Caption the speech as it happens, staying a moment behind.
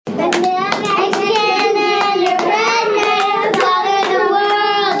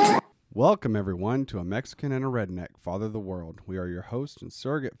Welcome, everyone, to A Mexican and a Redneck Father the World. We are your hosts and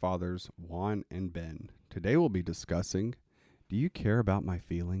surrogate fathers, Juan and Ben. Today we'll be discussing, do you care about my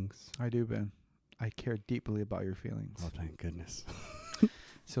feelings? I do, Ben. I care deeply about your feelings. Oh, thank goodness.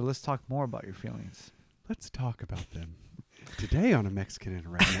 So let's talk more about your feelings. Let's talk about them. Today on A Mexican and a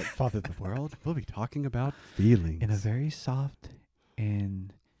Redneck Father the World, we'll be talking about feelings. In a very soft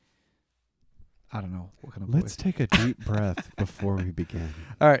and, I don't know, what kind of Let's voice. take a deep breath before we begin.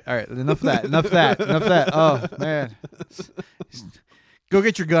 All right. Enough of that. Oh, man. Go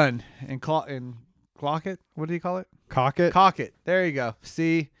get your gun and clock it. What do you call it? Cock it. Cock it. There you go.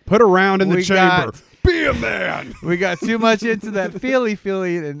 See? Put a round in the We chamber. got- Be a man. We got too much into that feely,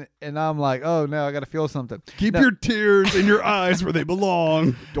 and I'm like, oh, no, I got to feel something. Keep No. your tears in your eyes where they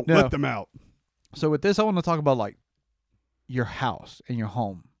belong. Don't No. let them out. So with this, I want to talk about, like, your house and your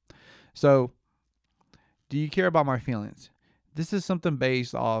home. So, do you care about my feelings? This is something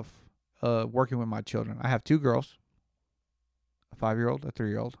based off working with my children. I have two girls, a 5-year-old, a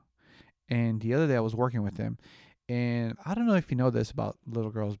 3-year-old. And the other day I was working with them. And I don't know if you know this about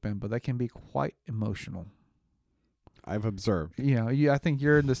little girls, Ben, but they can be quite emotional. I've observed. You know, I think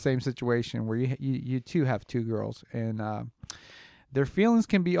you're in the same situation where you too have two girls. And their feelings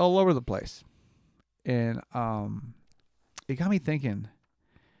can be all over the place. And it got me thinking,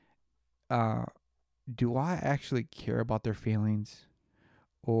 do I actually care about their feelings,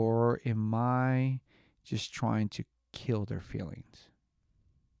 or am I just trying to kill their feelings?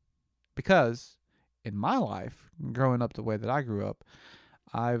 Because in my life, growing up the way that I grew up,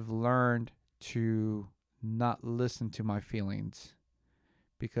 I've learned to not listen to my feelings,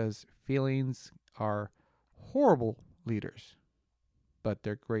 because feelings are horrible leaders, but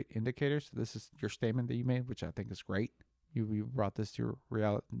they're great indicators. This is your statement that you made, which I think is great. You brought this to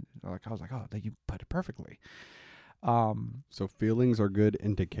reality. Like, I was like, oh, you put it perfectly. So feelings are good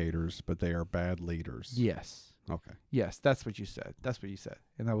indicators, but they are bad leaders. Yes. Okay. Yes, that's what you said.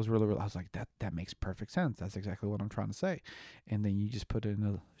 And that was really, I was like, that makes perfect sense. That's exactly what I'm trying to say. And then you just put it in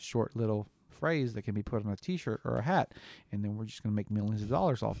a short little phrase that can be put on a t-shirt or a hat. And then we're just going to make millions of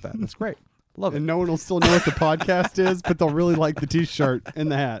dollars off that. That's great. Love it. And no one will still know what the podcast is, but they'll really like the t-shirt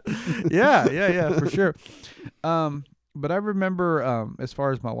and the hat. Yeah, for sure. But I remember, as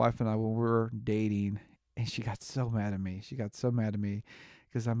far as my wife and I, when we were dating, and she got so mad at me.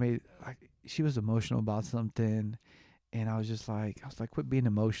 Because she was emotional about something, and I was like, quit being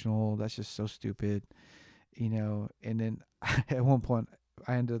emotional. That's just so stupid, And then at one point,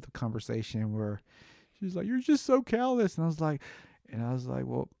 I ended the conversation where she's like, "You're just so callous," and I was like,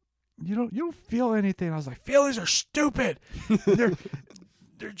 "Well, you don't feel anything." I was like, "Feelings are stupid. they're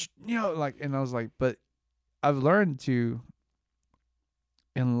and I was like, but I've learned to,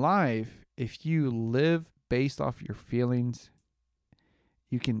 in life, if you live based off your feelings,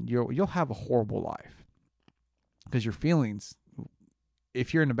 you'll have a horrible life, because your feelings,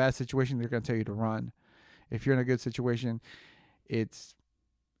 if you're in a bad situation, they're going to tell you to run. If you're in a good situation,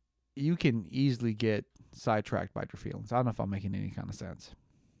 you can easily get sidetracked by your feelings. I don't know if I'm making any kind of sense.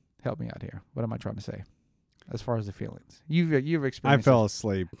 Help me out here. What am I trying to say as far as the feelings? You've I experienced fell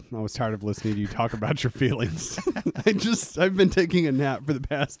asleep. I was tired of listening to you talk about your feelings. I've been taking a nap for the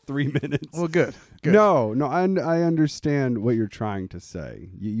past 3 minutes. Well, good. No, I understand what you're trying to say.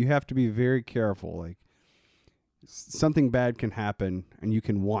 You have to be very careful. Like, something bad can happen and you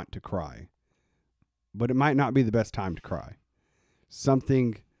can want to cry, but it might not be the best time to cry.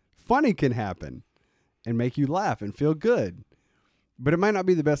 Something funny can happen and make you laugh and feel good, but it might not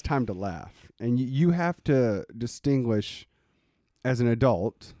be the best time to laugh. And you have to distinguish as an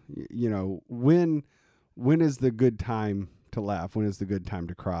adult, when is the good time to laugh? When is the good time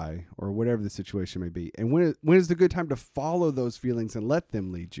to cry, or whatever the situation may be? And when is the good time to follow those feelings and let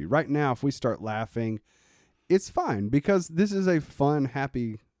them lead you? Right now, if we start laughing, it's fine, because this is a fun,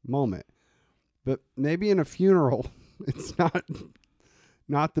 happy moment. But maybe in a funeral, it's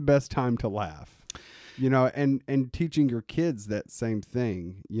not the best time to laugh. And teaching your kids that same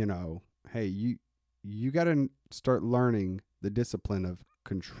thing, hey, you got to start learning the discipline of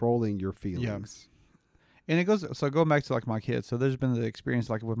controlling your feelings. And it goes, so going back to like my kids. So there's been the experience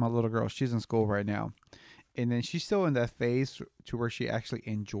like with my little girl. She's in school right now. And then she's still in that phase to where she actually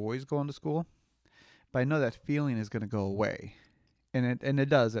enjoys going to school. But I know that feeling is going to go away. And it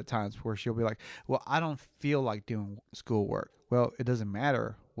does at times, where she'll be like, well, I don't feel like doing schoolwork. Well, it doesn't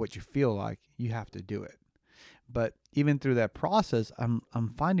matter what you feel like. You have to do it. But even through that process,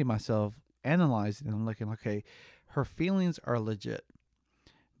 I'm finding myself analyzing and looking, okay, her feelings are legit.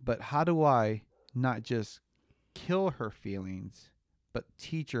 But how do I not just kill her feelings, but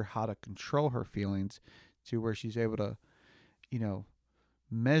teach her how to control her feelings to where she's able to,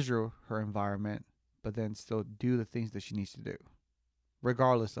 measure her environment, but then still do the things that she needs to do,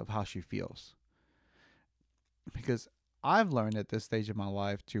 regardless of how she feels. Because I've learned at this stage of my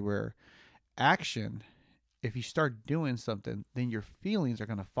life to where action, if you start doing something, then your feelings are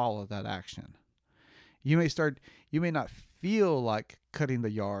going to follow that action. You may not feel like cutting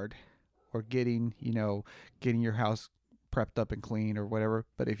the yard or getting your house prepped up and clean or whatever,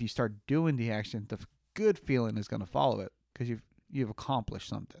 but if you start doing the action, the good feeling is going to follow it because you've accomplished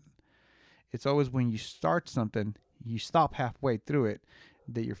something. It's always when you start something, you stop halfway through it,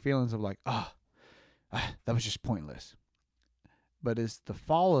 that your feelings of like, that was just pointless. But it's the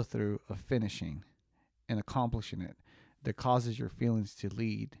follow through of finishing and accomplishing it that causes your feelings to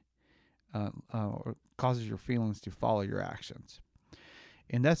lead, or causes your feelings to follow your actions.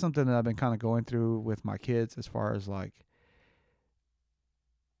 And that's something that I've been kind of going through with my kids, as far as like,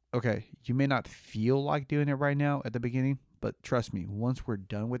 okay, you may not feel like doing it right now at the beginning, but trust me, once we're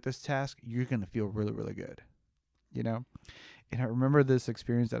done with this task, you're going to feel really, really good, you know? And I remember this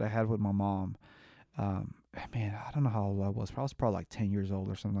experience that I had with my mom. Man, I don't know how old I was. I was probably like 10 years old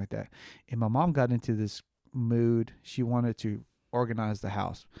or something like that. And my mom got into this mood. She wanted to organize the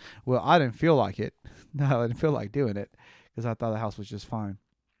house. Well, I didn't feel like it. No, I didn't feel like doing it because I thought the house was just fine.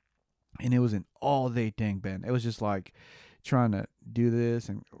 And it was an all-day dang bend. It was just like trying to do this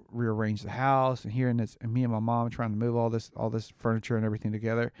and rearrange the house and hearing this, and me and my mom trying to move all this furniture and everything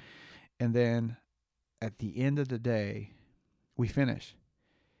together. And then at the end of the day, we finished.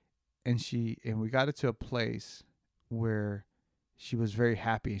 And we got it to a place where she was very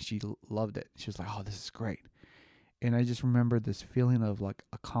happy and she loved it. She was like, "Oh, this is great." And I just remember this feeling of like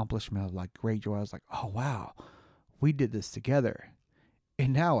accomplishment, of like great joy. I was like, "Oh, wow, we did this together."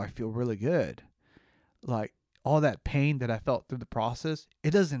 And now I feel really good. Like all that pain that I felt through the process, it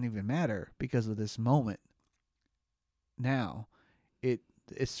doesn't even matter because of this moment. Now it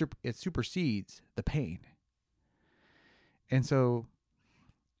supersedes the pain. And so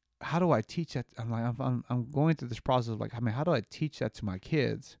how do I teach that? I'm going through this process of like, how do I teach that to my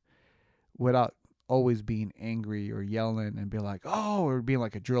kids without always being angry or yelling and be like, oh, or being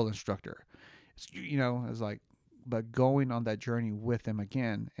like a drill instructor? It's like, but going on that journey with them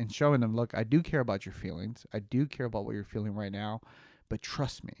again and showing them, look, I do care about your feelings. I do care about what you're feeling right now, but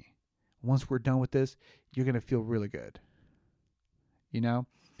trust me, once we're done with this, you're going to feel really good. Because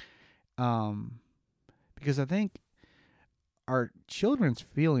I think our children's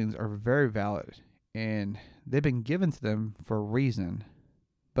feelings are very valid and they've been given to them for a reason,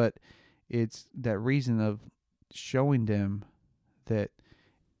 but it's that reason of showing them that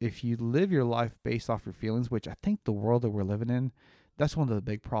if you live your life based off your feelings, which I think the world that we're living in, that's one of the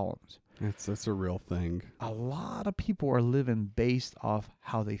big problems. That's a real thing. A lot of people are living based off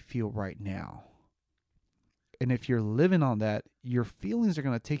how they feel right now. And if you're living on that, your feelings are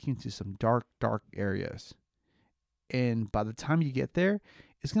going to take you into some dark, dark areas. And by the time you get there,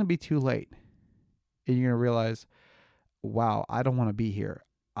 it's going to be too late. And you're going to realize, wow, I don't want to be here.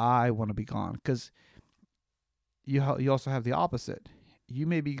 I want to be gone. Because you also have the opposite. You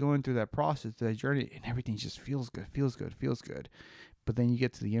may be going through that process, that journey, and everything just feels good. But then you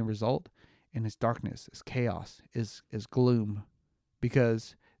get to the end result, and it's darkness, it's chaos, is gloom.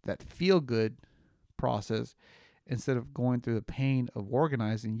 Because that feel good process, instead of going through the pain of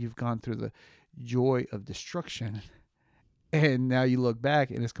organizing, you've gone through the joy of destruction. And now you look back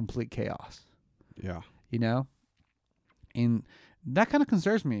and it's complete chaos. Yeah. And that kind of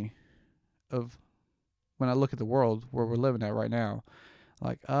concerns me of when I look at the world where we're living at right now.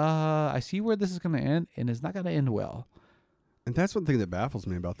 Like, I see where this is going to end, and it's not going to end well. And that's one thing that baffles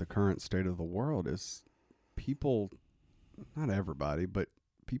me about the current state of the world is people, not everybody, but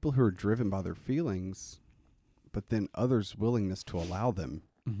people who are driven by their feelings, but then others' willingness to allow them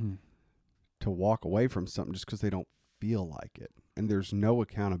to walk away from something just because they don't feel like it. And there's no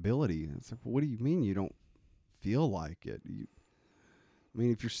accountability. It's like, well, what do you mean you don't feel like it? I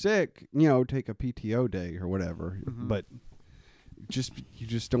mean, if you're sick, take a PTO day or whatever, but you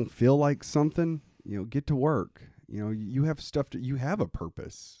just don't feel like something, get to work. You have you have a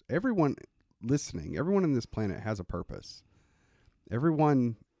purpose. Everyone listening, everyone on this planet has a purpose.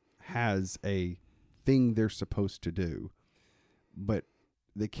 Everyone has a thing they're supposed to do, but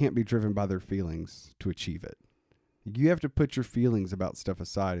they can't be driven by their feelings to achieve it. You have to put your feelings about stuff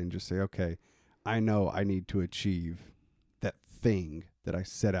aside and just say, okay, I know I need to achieve that thing that I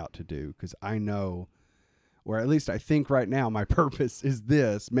set out to do because I know, or at least I think right now, my purpose is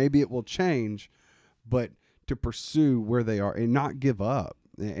this. Maybe it will change, but to pursue where they are and not give up.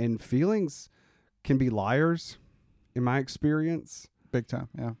 And feelings can be liars, in my experience. Big time,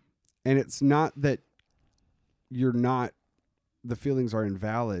 yeah. And it's not that you're not the feelings are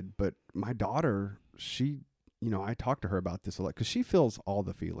invalid, but my daughter, she, I talk to her about this a lot because she feels all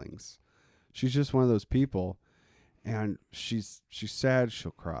the feelings. She's just one of those people, and she's sad,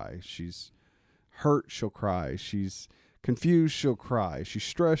 she'll cry. She's hurt, she'll cry. She's confused, she'll cry. She's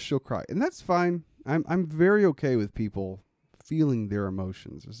stressed, she'll cry. And that's fine. I'm very okay with people feeling their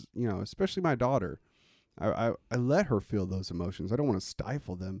emotions, especially my daughter. I let her feel those emotions. I don't want to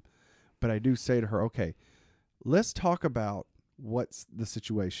stifle them, but I do say to her, okay, let's talk about what the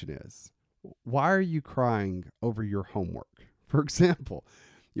situation is. Why are you crying over your homework? For example,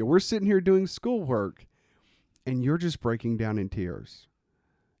 we're sitting here doing schoolwork and you're just breaking down in tears.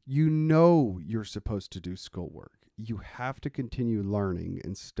 You're supposed to do schoolwork. You have to continue learning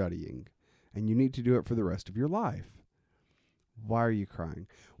and studying, and you need to do it for the rest of your life. Why are you crying?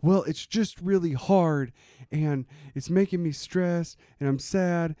 Well, it's just really hard, and it's making me stressed, and I'm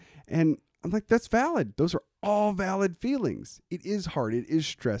sad. And I'm like, that's valid. Those are all valid feelings. It is hard. It is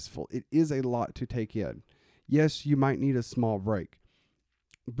stressful. It is a lot to take in. Yes, you might need a small break,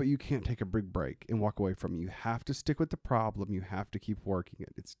 but you can't take a big break and walk away from it. You have to stick with the problem. You have to keep working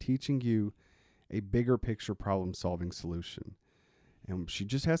it. It's teaching you a bigger picture problem-solving solution. And she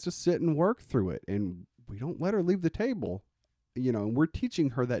just has to sit and work through it. And we don't let her leave the table, and we're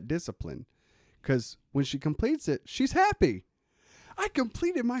teaching her that discipline. Because when she completes it, she's happy. I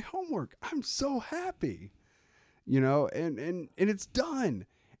completed my homework. I'm so happy. And it's done.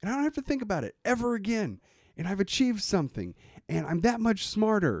 And I don't have to think about it ever again. And I've achieved something. And I'm that much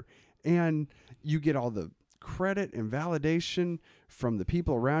smarter. And you get all the credit and validation from the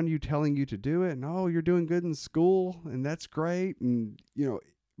people around you telling you to do it. And, oh, you're doing good in school. And that's great. And,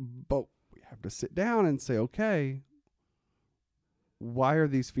 but we have to sit down and say, okay, why are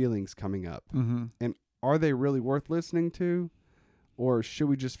these feelings coming up? Mm-hmm. And are they really worth listening to? Or should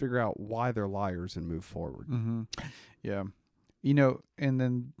we just figure out why they're liars and move forward? Mm-hmm. Yeah. And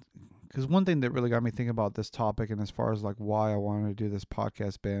then, because one thing that really got me thinking about this topic, and as far as like why I wanted to do this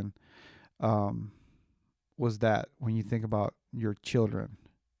podcast, Ben, was that when you think about your children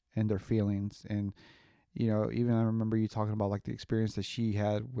and their feelings, and, even I remember you talking about like the experience that she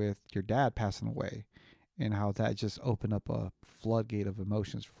had with your dad passing away, and how that just opened up a floodgate of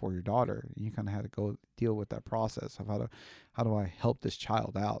emotions for your daughter. You kind of had to go deal with that process of how do I help this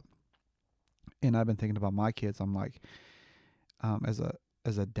child out? And I've been thinking about my kids. I'm like, as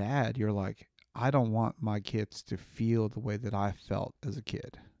a dad, you're like, I don't want my kids to feel the way that I felt as a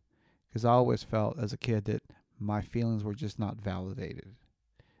kid, because I always felt as a kid that my feelings were just not validated.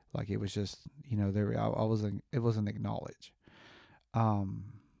 Like it was just, it wasn't acknowledged.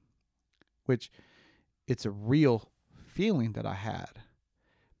 Which it's a real feeling that I had.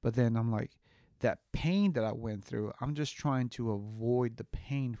 But then I'm like, that pain that I went through, I'm just trying to avoid the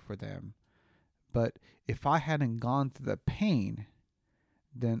pain for them. But if I hadn't gone through the pain,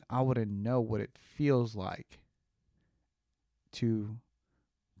 then I wouldn't know what it feels like to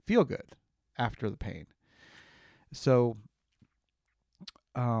feel good after the pain. So,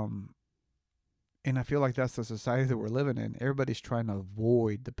 and I feel like that's the society that we're living in. Everybody's trying to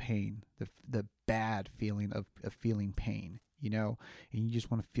avoid the pain, the bad feeling of feeling pain, and you just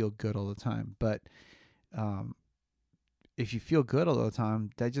want to feel good all the time. But if you feel good all the time,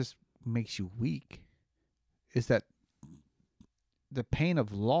 that just makes you weak. Is that the pain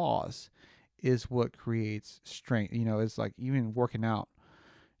of loss is what creates strength. It's like even working out.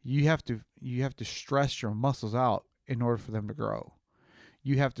 You have to stress your muscles out in order for them to grow.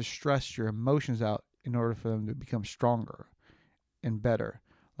 You have to stress your emotions out in order for them to become stronger and better.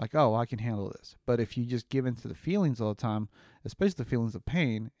 Like, oh, I can handle this. But if you just give in to the feelings all the time, especially the feelings of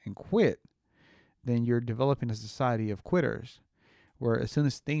pain, and quit, then you're developing a society of quitters, where as soon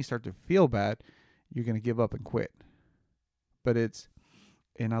as things start to feel bad, you're going to give up and quit. But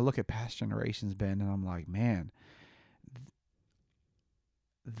and I look at past generations, Ben, and I'm like, man,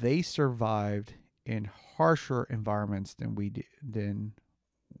 they survived in harsher environments than we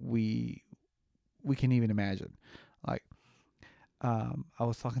can even imagine. Like, I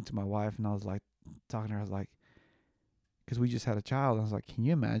was talking to my wife, and I was like, because we just had a child, I was like, can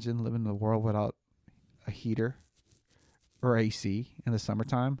you imagine living in a world without a heater or AC in the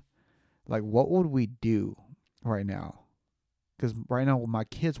summertime? Like, what would we do right now? Because right now my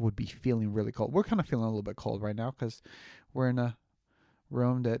kids would be feeling really cold. We're kind of feeling a little bit cold right now because we're in a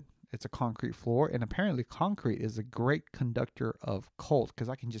room that it's a concrete floor, and apparently concrete is a great conductor of cold, because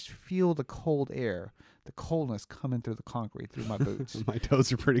I can just feel the cold air, the coldness coming through the concrete through my boots. My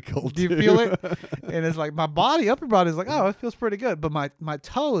toes are pretty cold. Do you feel it? And it's like my upper body is like, oh, it feels pretty good. But my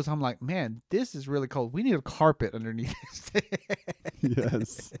toes, I'm like, man, this is really cold. We need a carpet underneath this.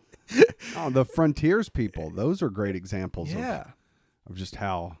 Yes. Oh, the frontiers people. Those are great examples Yeah. of just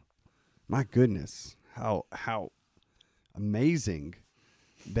how, my goodness, how amazing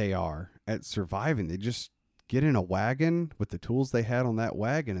they are at surviving. They just get in a wagon with the tools they had on that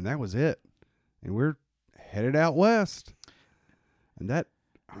wagon, and that was it. And we're headed out west. And that,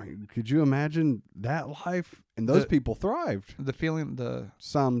 I mean, could you imagine that life? And those people thrived. The feeling,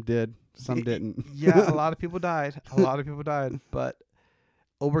 Some did, some didn't. Yeah, a lot of people died. A lot of people died. But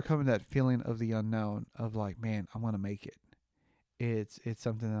overcoming that feeling of the unknown, of like, man, I'm going to make it. It's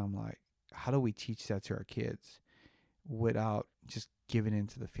something that I'm like, how do we teach that to our kids without just giving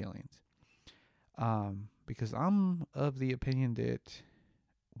into the feelings? Because I'm of the opinion that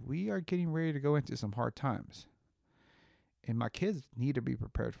we are getting ready to go into some hard times. And my kids need to be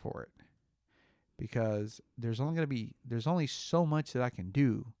prepared for it, because there's only so much that I can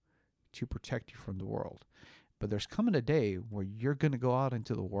do to protect you from the world. But there's coming a day where you're going to go out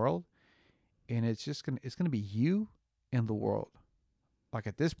into the world, and it's going to be you and the world. Like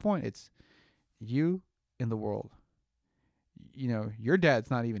at this point, it's you and the world. You know, your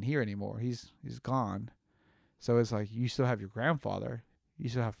dad's not even here anymore. He's gone. So it's like, you still have your grandfather, you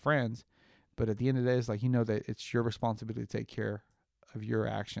still have friends, but at the end of the day, it's like, you know that it's your responsibility to take care of your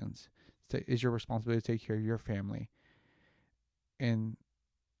actions. It's your responsibility to take care of your family. And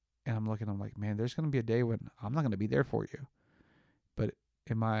I'm like, man, there's going to be a day when I'm not going to be there for you. But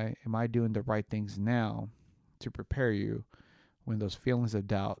am I doing the right things now to prepare you when those feelings of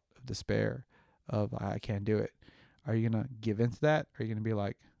doubt, of despair, of I can't do it? Are you going to give into that? Or are you going to be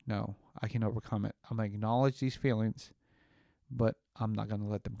like, no, I can overcome it. I'm going to acknowledge these feelings, but I'm not going to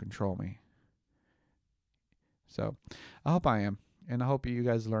let them control me. So I hope I am. And I hope you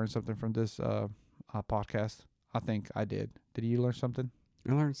guys learned something from this podcast. I think I did. Did you learn something?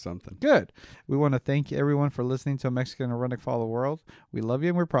 I learned something. Good. We want to thank everyone for listening to Mexican Ironic Follow the World. We love you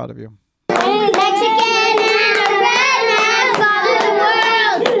and we're proud of you. Mexican